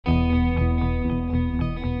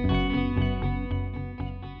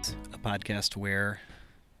podcast where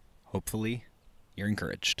hopefully you're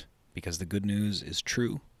encouraged because the good news is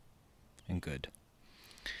true and good.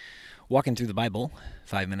 Walking through the Bible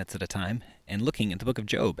 5 minutes at a time and looking at the book of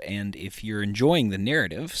Job. And if you're enjoying the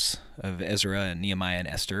narratives of Ezra and Nehemiah and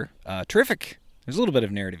Esther, terrific. There's a little bit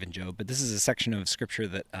of narrative in Job, but this is a section of scripture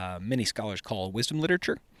that many scholars call wisdom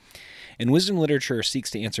literature. And wisdom literature seeks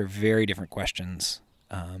to answer very different questions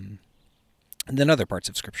than other parts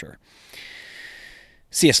of scripture.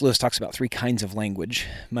 C.S. Lewis talks about 3 kinds of language: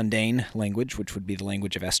 mundane language, which would be the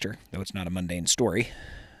language of Esther, though it's not a mundane story;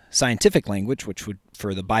 scientific language, which would,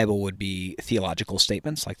 for the Bible, would be theological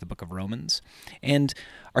statements like the book of Romans; and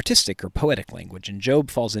artistic or poetic language. And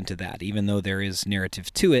Job falls into that. Even though there is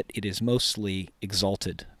narrative to it, it is mostly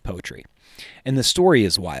exalted poetry. And the story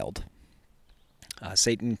is wild.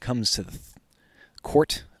 Satan comes to the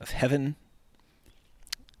court of heaven.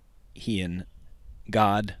 He and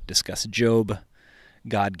God discuss Job.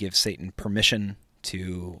 God gives Satan permission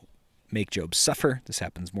to make Job suffer. This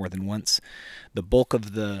happens more than once. The bulk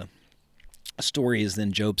of the story is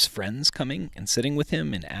then Job's friends coming and sitting with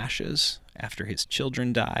him in ashes after his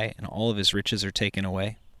children die and all of his riches are taken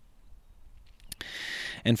away.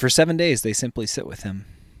 And for 7 days they simply sit with him.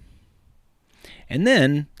 And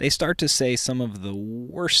then they start to say some of the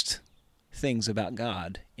worst things about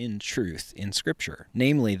God in truth in Scripture,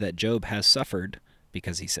 namely that Job has suffered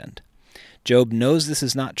because he sinned. Job knows this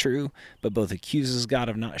is not true, but both accuses God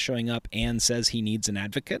of not showing up and says he needs an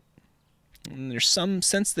advocate. And there's some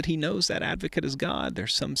sense that he knows that advocate is God.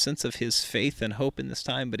 There's some sense of his faith and hope in this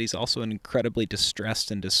time, but he's also an incredibly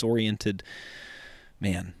distressed and disoriented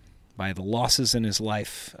man by the losses in his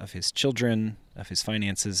life, of his children, of his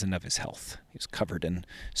finances, and of his health. He's covered in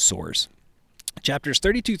sores. Chapters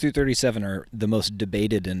 32 through 37 are the most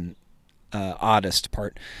debated and oddest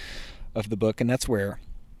part of the book, and that's where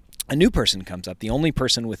a new person comes up, the only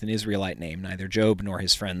person with an Israelite name. Neither Job nor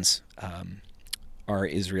his friends are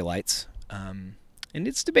Israelites. And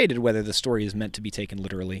it's debated whether the story is meant to be taken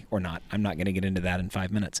literally or not. I'm not going to get into that in 5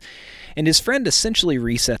 minutes. And his friend essentially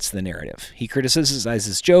resets the narrative. He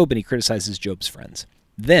criticizes Job and he criticizes Job's friends.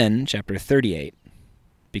 Then, chapter 38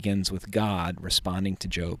 begins with God responding to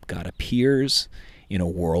Job. God appears in a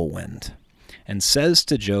whirlwind and says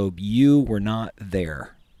to Job, "You were not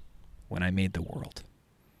there when I made the world."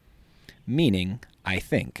 Meaning, I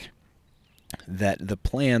think, that the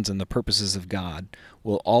plans and the purposes of God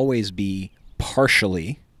will always be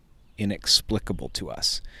partially inexplicable to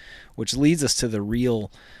us, which leads us to the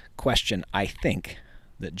real question, I think,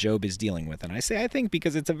 that Job is dealing with. And I say I think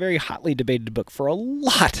because it's a very hotly debated book for a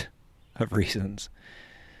lot of reasons.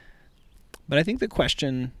 But I think the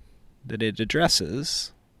question that it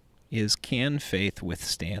addresses is, can faith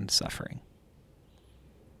withstand suffering?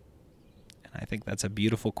 I think that's a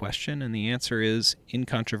beautiful question, and the answer is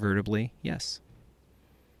incontrovertibly yes.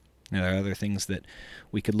 Now, there are other things that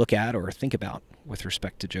we could look at or think about with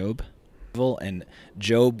respect to Job, and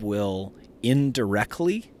Job will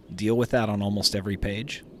indirectly deal with that on almost every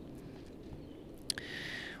page.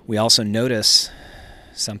 We also notice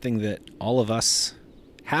something that all of us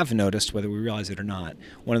have noticed, whether we realize it or not.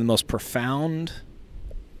 One of the most profound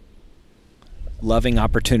loving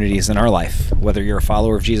opportunities in our life, whether you're a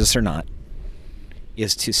follower of Jesus or not,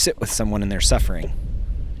 is to sit with someone in their suffering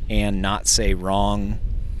and not say wrong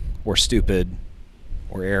or stupid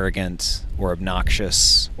or arrogant or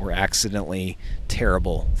obnoxious or accidentally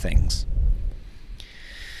terrible things.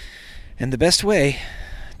 And the best way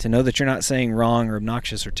to know that you're not saying wrong or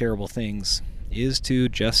obnoxious or terrible things is to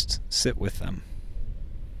just sit with them.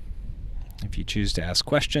 If you choose to ask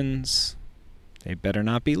questions, they better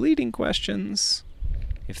not be leading questions.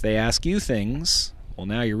 If they ask you things, well,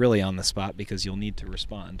 now you're really on the spot because you'll need to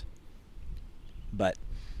respond. But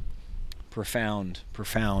profound,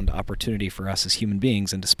 profound opportunity for us as human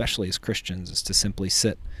beings, and especially as Christians, is to simply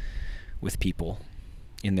sit with people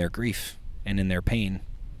in their grief and in their pain.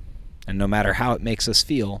 And no matter how it makes us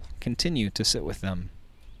feel, continue to sit with them.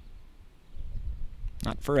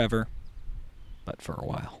 Not forever, but for a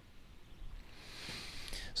while.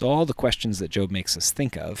 So all the questions that Job makes us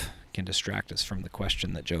think of can distract us from the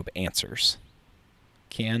question that Job answers.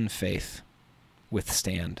 Can faith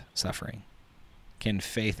withstand suffering? Can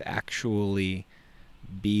faith actually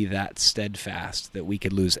be that steadfast that we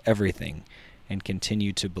could lose everything and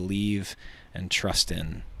continue to believe and trust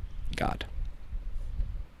in God?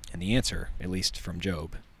 And the answer, at least from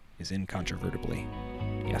Job, is incontrovertibly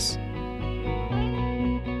yes.